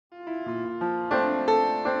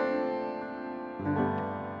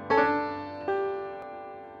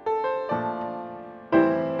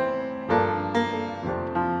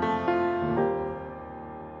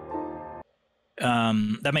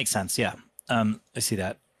That makes sense. Yeah. I see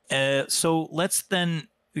that. So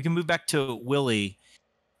we can move back to Willie,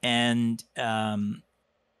 and I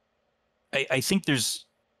think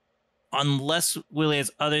unless Willie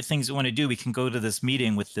has other things we want to do, we can go to this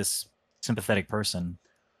meeting with this sympathetic person.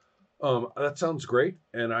 That sounds great,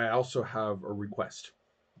 and I also have a request.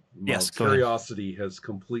 Yes, go ahead. Curiosity has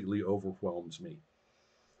completely overwhelmed me.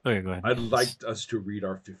 Okay, go ahead. I'd like us to read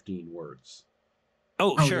our 15 words.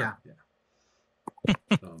 Oh sure. Yeah.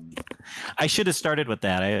 I should have started with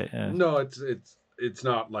that. No, it's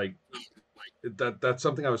not like that. That's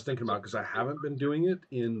something I was thinking about because I haven't been doing it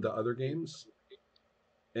in the other games,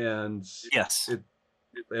 and yes,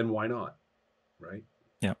 and why not, right?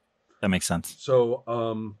 Yeah, that makes sense.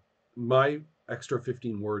 So, my extra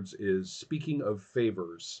 15 words is: speaking of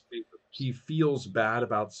favors, he feels bad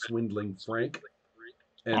about swindling Frank,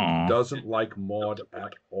 and doesn't like Maud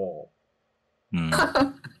at all.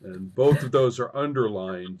 And both of those are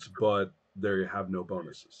underlined, but they have no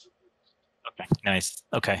bonuses. Okay, nice.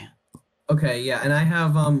 Okay, yeah, and I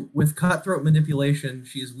have with cutthroat manipulation,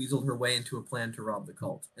 she's weaseled her way into a plan to rob the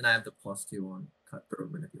cult, and I have the +2 on cutthroat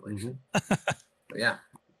manipulation. Yeah,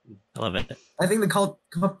 I love it. I think the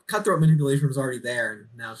cutthroat manipulation was already there, and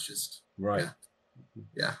now it's just right.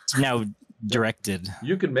 Yeah. It's now directed.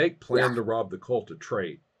 You can make plan to rob the cult a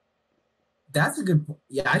trait. That's a good point.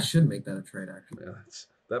 Yeah, I should make that a trait, actually. Yeah,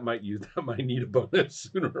 that might need a bonus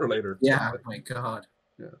sooner or later. Yeah, my God.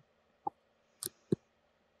 Yeah.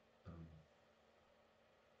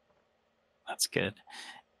 That's good.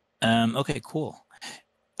 Okay, cool.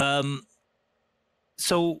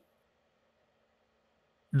 So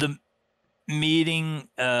the meeting,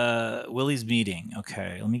 Willie's meeting.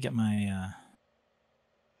 Okay, let me get my.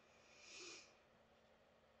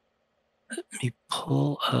 Let me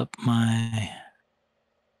pull up my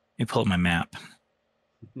map.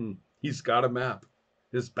 He's got a map.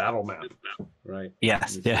 His battle map, right?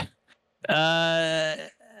 Yes. Yeah.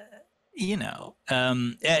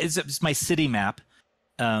 It's my city map.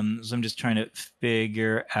 So I'm just trying to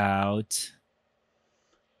figure out.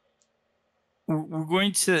 We're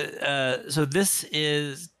going to. So this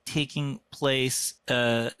is taking place,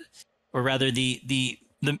 or rather, the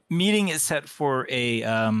meeting is set for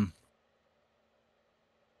a.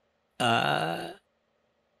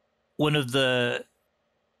 One of the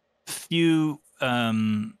few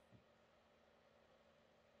kind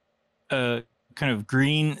of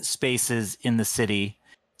green spaces in the city.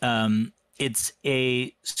 It's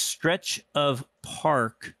a stretch of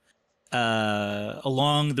park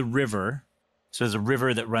along the river. So there's a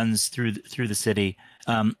river that runs through the city.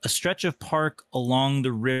 A stretch of park along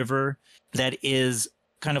the river that is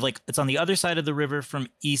kind of like it's on the other side of the river from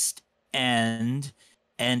East End.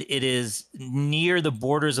 And it is near the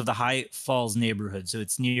borders of the High Falls neighborhood, so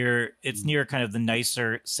it's near kind of the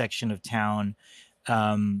nicer section of town.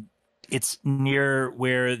 It's near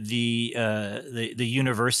where the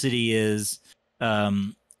university is,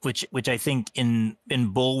 which I think in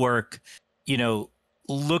Bulwark,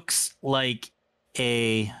 looks like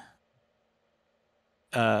a.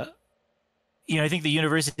 I think the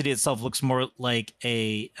university itself looks more like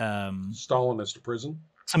a Stalinist prison.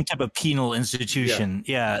 Some type of penal institution,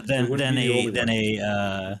 than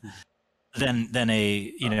a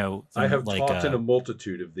I have taught in a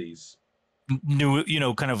multitude of these.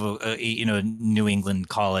 Kind of a New England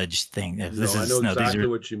college thing. I know exactly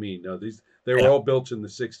what you mean. No, they were all built in the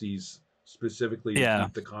 '60s specifically to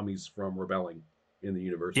keep the commies from rebelling in the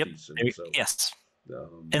universities. Yep. Yes.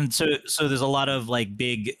 And so there's a lot of like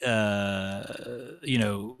big,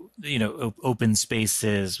 open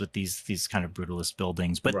spaces with these kind of brutalist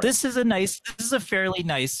buildings. But right. This is a fairly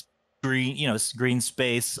nice green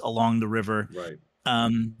space along the river. Right.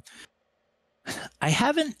 I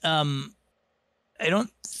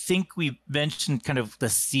don't think we mentioned kind of the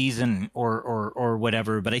season or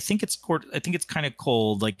whatever, but I think it's kind of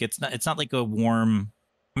cold. Like it's not like a warm.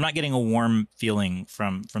 I'm not getting a warm feeling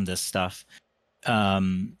from this stuff. So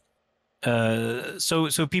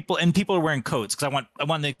people are wearing coats because I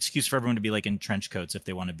want the excuse for everyone to be like in trench coats if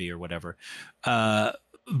they want to be or whatever.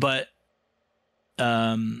 But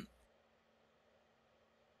and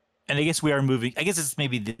I guess we are moving. I guess it's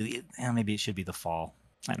maybe maybe it should be the fall.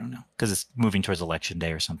 I don't know because it's moving towards election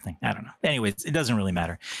day or something. I don't know. Anyways, it doesn't really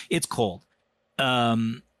matter. It's cold,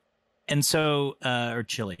 and so or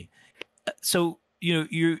chilly. So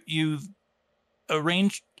you've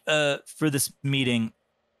arranged for this meeting,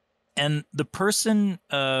 and the person,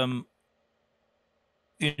 the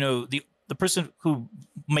person who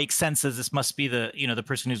makes sense as this must be the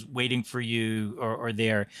person who's waiting for you or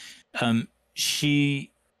there.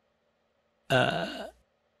 She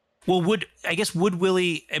Well, would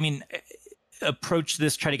Willie, I mean, approach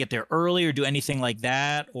this, try to get there early or do anything like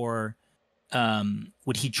that? Or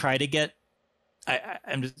would he try to get,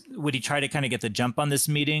 would he try to kind of get the jump on this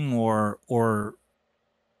meeting or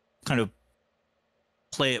kind of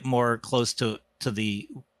play it more close to the,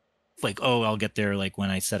 like, oh, I'll get there like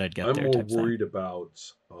when I said I'd get there more type thing? worried about,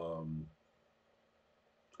 I'm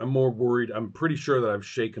more worried. I'm pretty sure that I've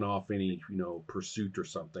shaken off any, pursuit or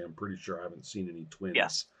something. I'm pretty sure I haven't seen any twins.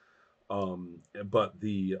 Yes. But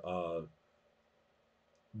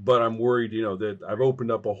but I'm worried, that I've opened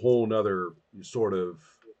up a whole nother sort of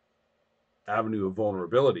avenue of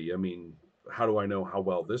vulnerability. I mean, how do I know how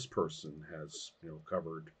well this person has,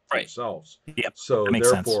 covered Right. themselves? Yep. So That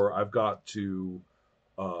makes therefore, sense. I've got to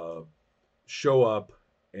show up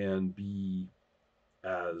and be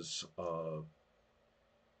as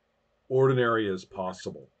ordinary as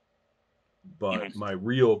possible. But my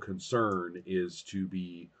real concern is to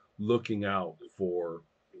be looking out for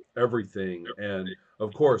everything, and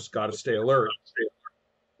of course, got to stay alert.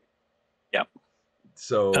 Yep.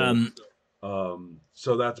 So,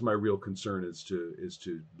 so that's my real concern is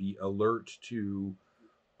to be alert to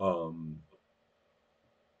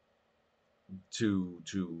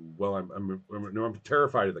well, I'm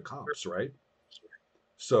terrified of the cops, right?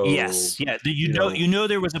 So yes, yeah, you know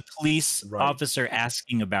there was a police officer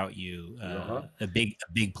asking about you, a big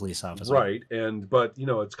police officer, right? But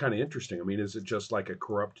it's kind of interesting. I mean, is it just like a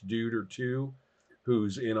corrupt dude or two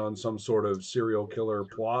who's in on some sort of serial killer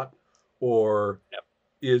plot, or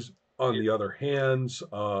is, on the other hand,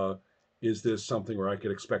 is this something where I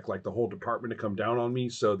could expect like the whole department to come down on me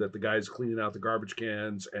so that the guys cleaning out the garbage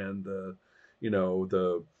cans and the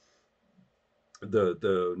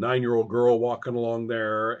 9-year-old girl walking along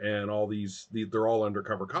there and all they're all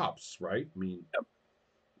undercover cops, right? I mean,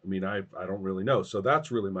 I don't really know. So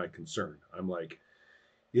that's really my concern. I'm like,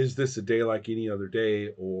 is this a day like any other day,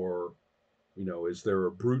 or is there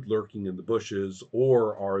a brute lurking in the bushes,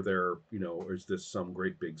 or are there, is this some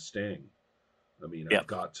great big sting? I mean, I've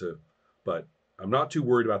got to, but I'm not too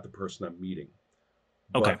worried about the person I'm meeting.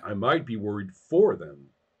 But I might be worried for them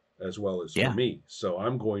as well as for me. So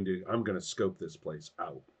I'm going to scope this place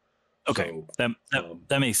out. Okay. So,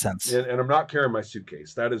 that makes sense. And I'm not carrying my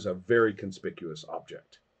suitcase. That is a very conspicuous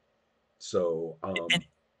object. So,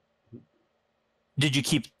 did you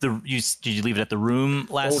keep did you leave it at the room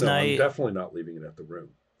last night? I'm definitely not leaving it at the room.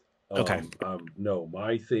 Okay. No,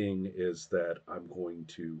 my thing is that I'm going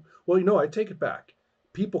to, well, I take it back.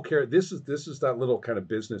 People carry, this is that little kind of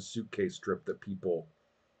business suitcase strip that people,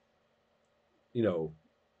 it's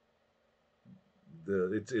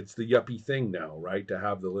the yuppie thing now, right? To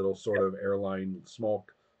have the little sort of airline, small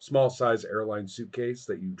size airline suitcase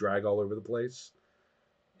that you drag all over the place.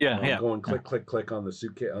 Going click, click, click on the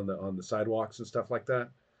suitcase on the sidewalks and stuff like that.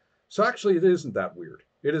 So actually, it isn't that weird.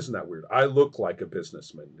 I look like a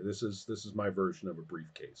businessman. This is my version of a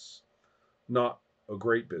briefcase. Not a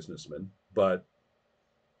great businessman, but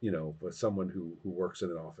but someone who works in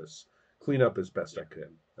an office. Clean up as best I can.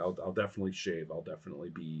 I'll definitely shave. I'll definitely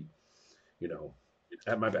be,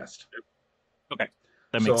 at my best. Okay,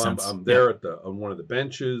 that makes sense. I'm there on one of the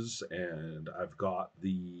benches, and I've got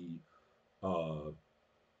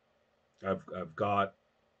I've got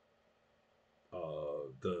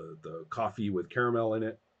the coffee with caramel in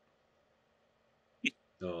it.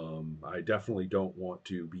 I definitely don't want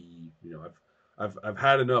to be, I've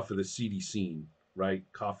had enough of the seedy scene, right?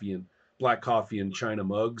 Black coffee in China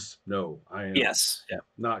mugs. No, I am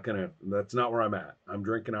not gonna. That's not where I'm at. I'm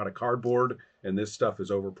drinking out of cardboard, and this stuff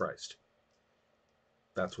is overpriced.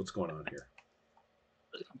 That's what's going on here.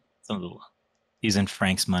 Using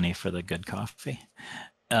Frank's money for the good coffee.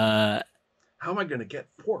 How am I going to get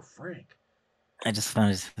poor Frank? I just found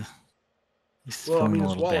his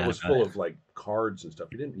wallet was full of like cards and stuff.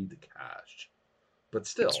 He didn't need the cash, but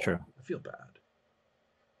still, it's true. I feel bad.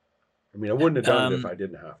 I mean, I wouldn't have done it if I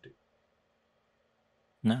didn't have to.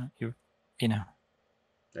 No,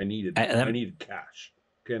 I needed cash.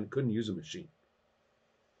 Couldn't use a machine.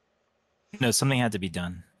 No, something had to be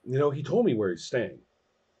done. He told me where he's staying.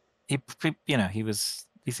 He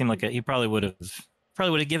seemed like he probably would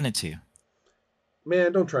have given it to you.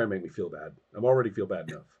 Man, don't try and make me feel bad. I'm already feel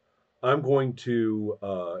bad enough. I'm going to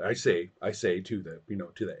I say to the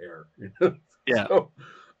air. Yeah. So,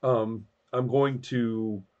 I'm going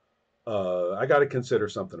to I got to consider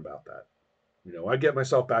something about that. I get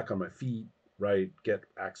myself back on my feet, right? Get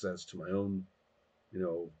access to my own,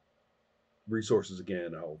 resources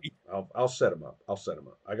again. I'll set him up. I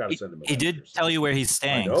got to send him. He did tell you where he's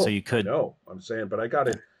staying, so you could. No, I'm saying, but I got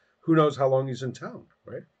to. Who knows how long he's in town,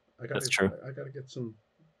 right? That's true. I got to get some.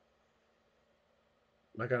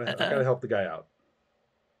 I gotta help the guy out.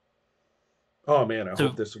 Oh man, I hope So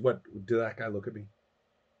this. What did that guy look at me?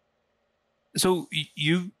 so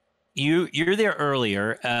you're there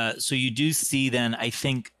earlier. So you do see then, I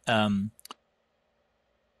think,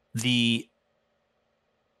 the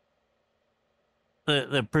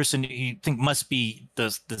the person you think must be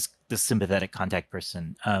the sympathetic contact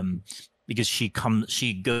person, because she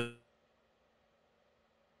goes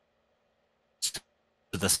to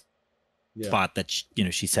the Yeah. spot that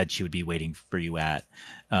she said she would be waiting for you at.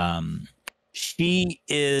 She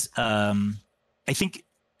is, I think,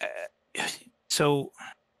 so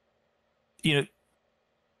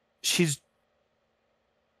she's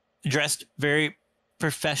dressed very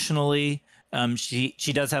professionally.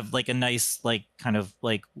 She does have like a nice like kind of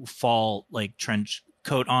like fall like trench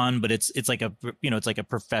coat on, but it's like a it's like a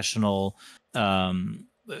professional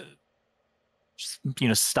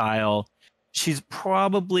style. She's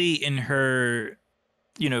probably in her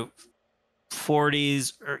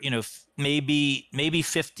 40s, or maybe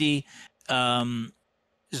 50.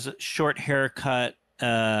 Just a short haircut,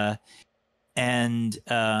 and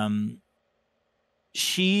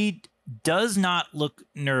she does not look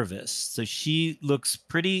nervous. So she looks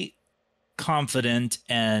pretty confident,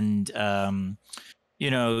 and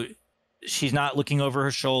she's not looking over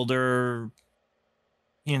her shoulder,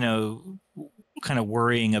 kind of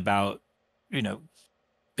worrying about,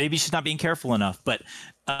 maybe she's not being careful enough. But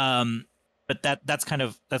that's kind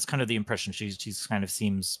of the impression. She's kind of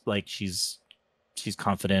seems like she's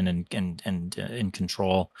confident and in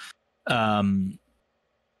control. And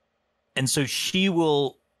so she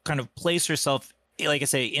will kind of place herself, like I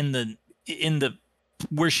say, in the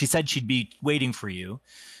where she said she'd be waiting for you.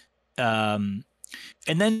 And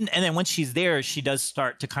then once she's there, she does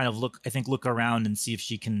start to kind of look around and see if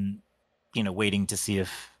she can, waiting to see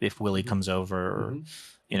if Willie comes over, or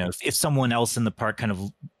if someone else in the park kind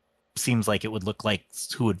of seems like it would look like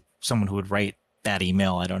someone who would write that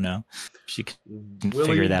email. I don't know. She can Willie,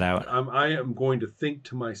 figure that out. I am going to think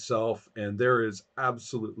to myself, and there is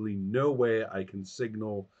absolutely no way I can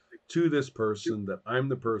signal to this person that I'm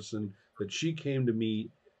the person that she came to meet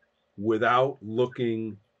without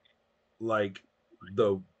looking like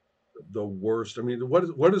the worst. I mean,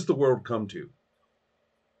 what does the world come to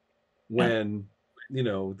when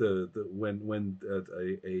when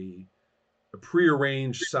a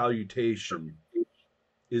prearranged salutation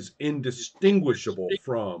is indistinguishable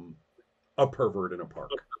from a pervert in a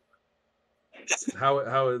park?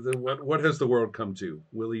 What has the world come to?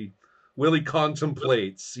 Willie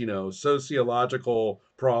contemplates, sociological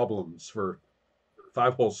problems for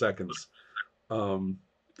 5 whole seconds. And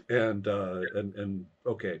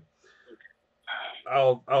okay,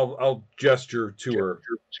 I'll gesture to her.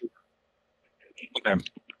 Okay.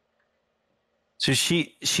 So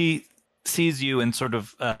she sees you and sort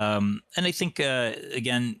of, and I think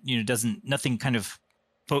again, nothing kind of,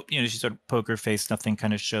 she sort of poker face, nothing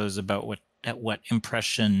kind of shows about what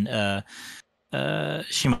impression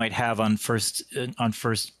she might have on first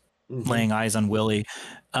laying eyes on Willie.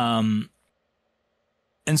 And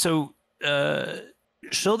so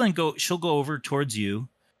she'll go over towards you,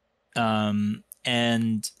 and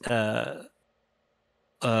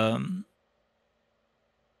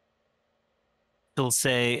she'll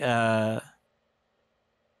say,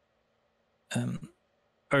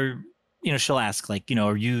 or she'll ask, like,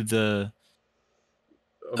 are you the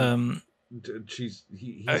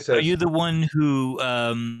he are says, you the one who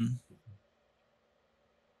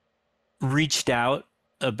reached out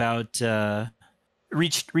about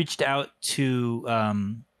reached out to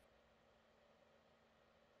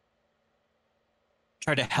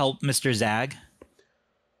try to help Mr. Zag?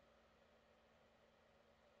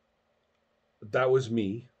 That was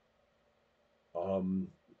me. And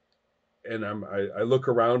I look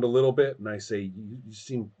around a little bit and I say, you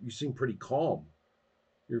seem pretty calm.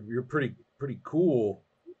 You're pretty cool.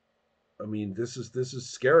 I mean, this is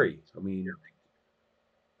scary. I mean,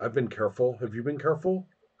 I've been careful. Have you been careful?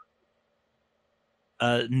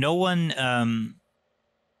 No one.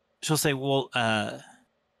 She'll say, well,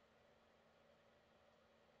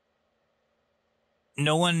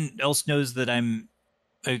 no one else knows that I'm.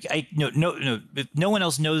 No one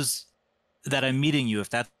else knows that I'm meeting you, if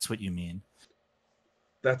that's what you mean.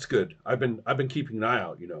 That's good. I've been keeping an eye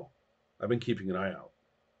out. I've been keeping an eye out.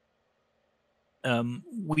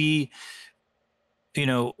 We,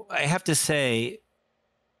 I have to say,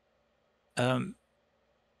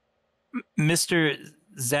 Mr.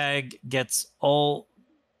 Zag gets all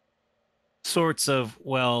sorts of,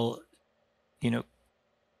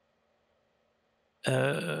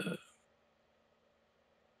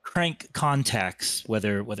 crank contacts,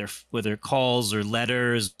 whether calls or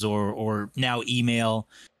letters or now email.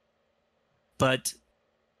 But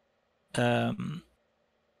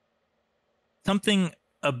something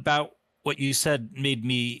about what you said made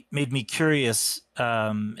me curious,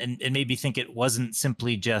 and made me think it wasn't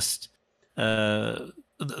simply just the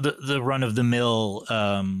run of the mill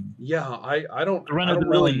Yeah, I don't run I of the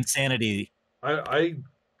don't mill really insanity. I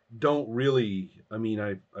don't really, I mean,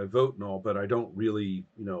 I vote and all, but I don't really,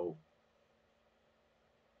 I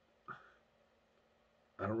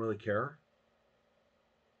don't really care.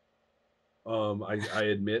 I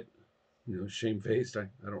admit, shamefaced, I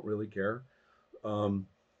don't really care. Um,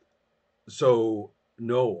 so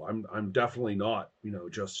no, I'm definitely not,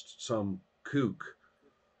 just some kook.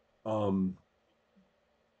 Um,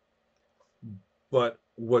 but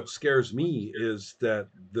what scares me is that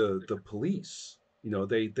the police,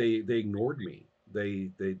 they ignored me.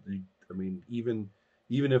 They I mean, even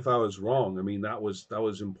if I was wrong, I mean, that was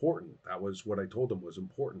important. That was what I told them was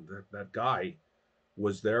important. That guy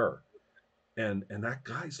was there, and that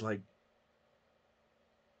guy's like,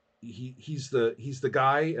 he's the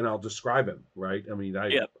guy, and I'll describe him, right. I mean, I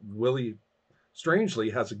Yeah, Willie strangely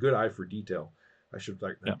has a good eye for detail. I should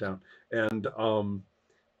write yeah, that down. And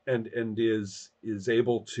is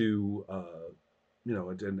able to,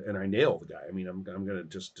 and I nail the guy. I mean, I'm gonna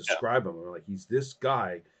just yeah. describe him. I'm like, he's this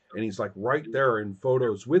guy, and he's like right there in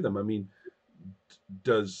photos with him. I mean,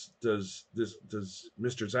 does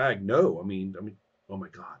Mr. Zag know? I mean, oh my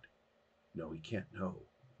God, no, he can't know.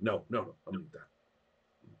 No, no, no. I mean that.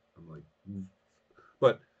 I'm like,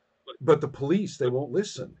 but the police, they won't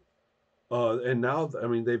listen. And now, I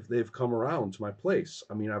mean, they've come around to my place.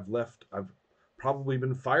 I mean, I've probably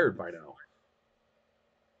been fired by now.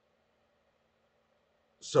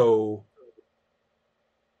 So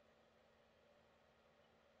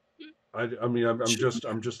I mean,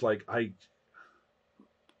 I'm just like,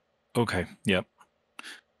 Okay. Yep.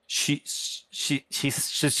 So she,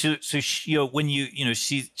 when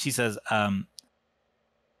she says,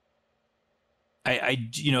 I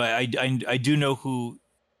do know who,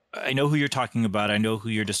 I know who you're talking about. I know who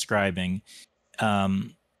you're describing.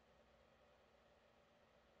 Um,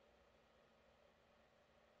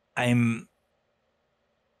 I'm,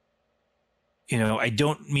 I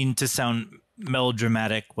don't mean to sound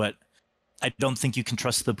melodramatic, but I don't think you can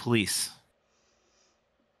trust the police.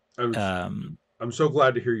 I'm Um, I'm so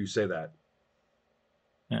glad to hear you say that.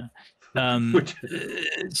 yeah. Which, Uh,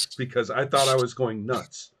 because I thought I was going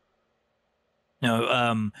nuts.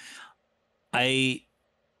 no, I,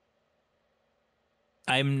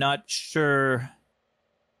 I'm not sure.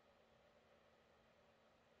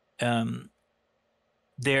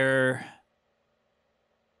 There,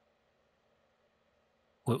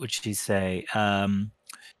 what would she say?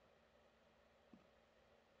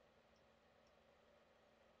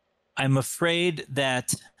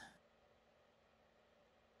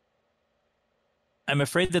 I'm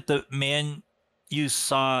afraid that the man you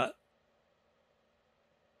saw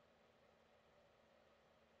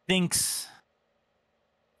thinks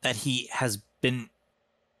that he has been.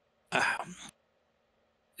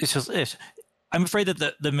 It's just. I'm afraid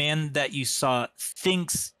that the man that you saw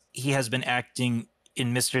thinks he has been acting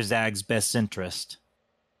in Mr. Zag's best interest.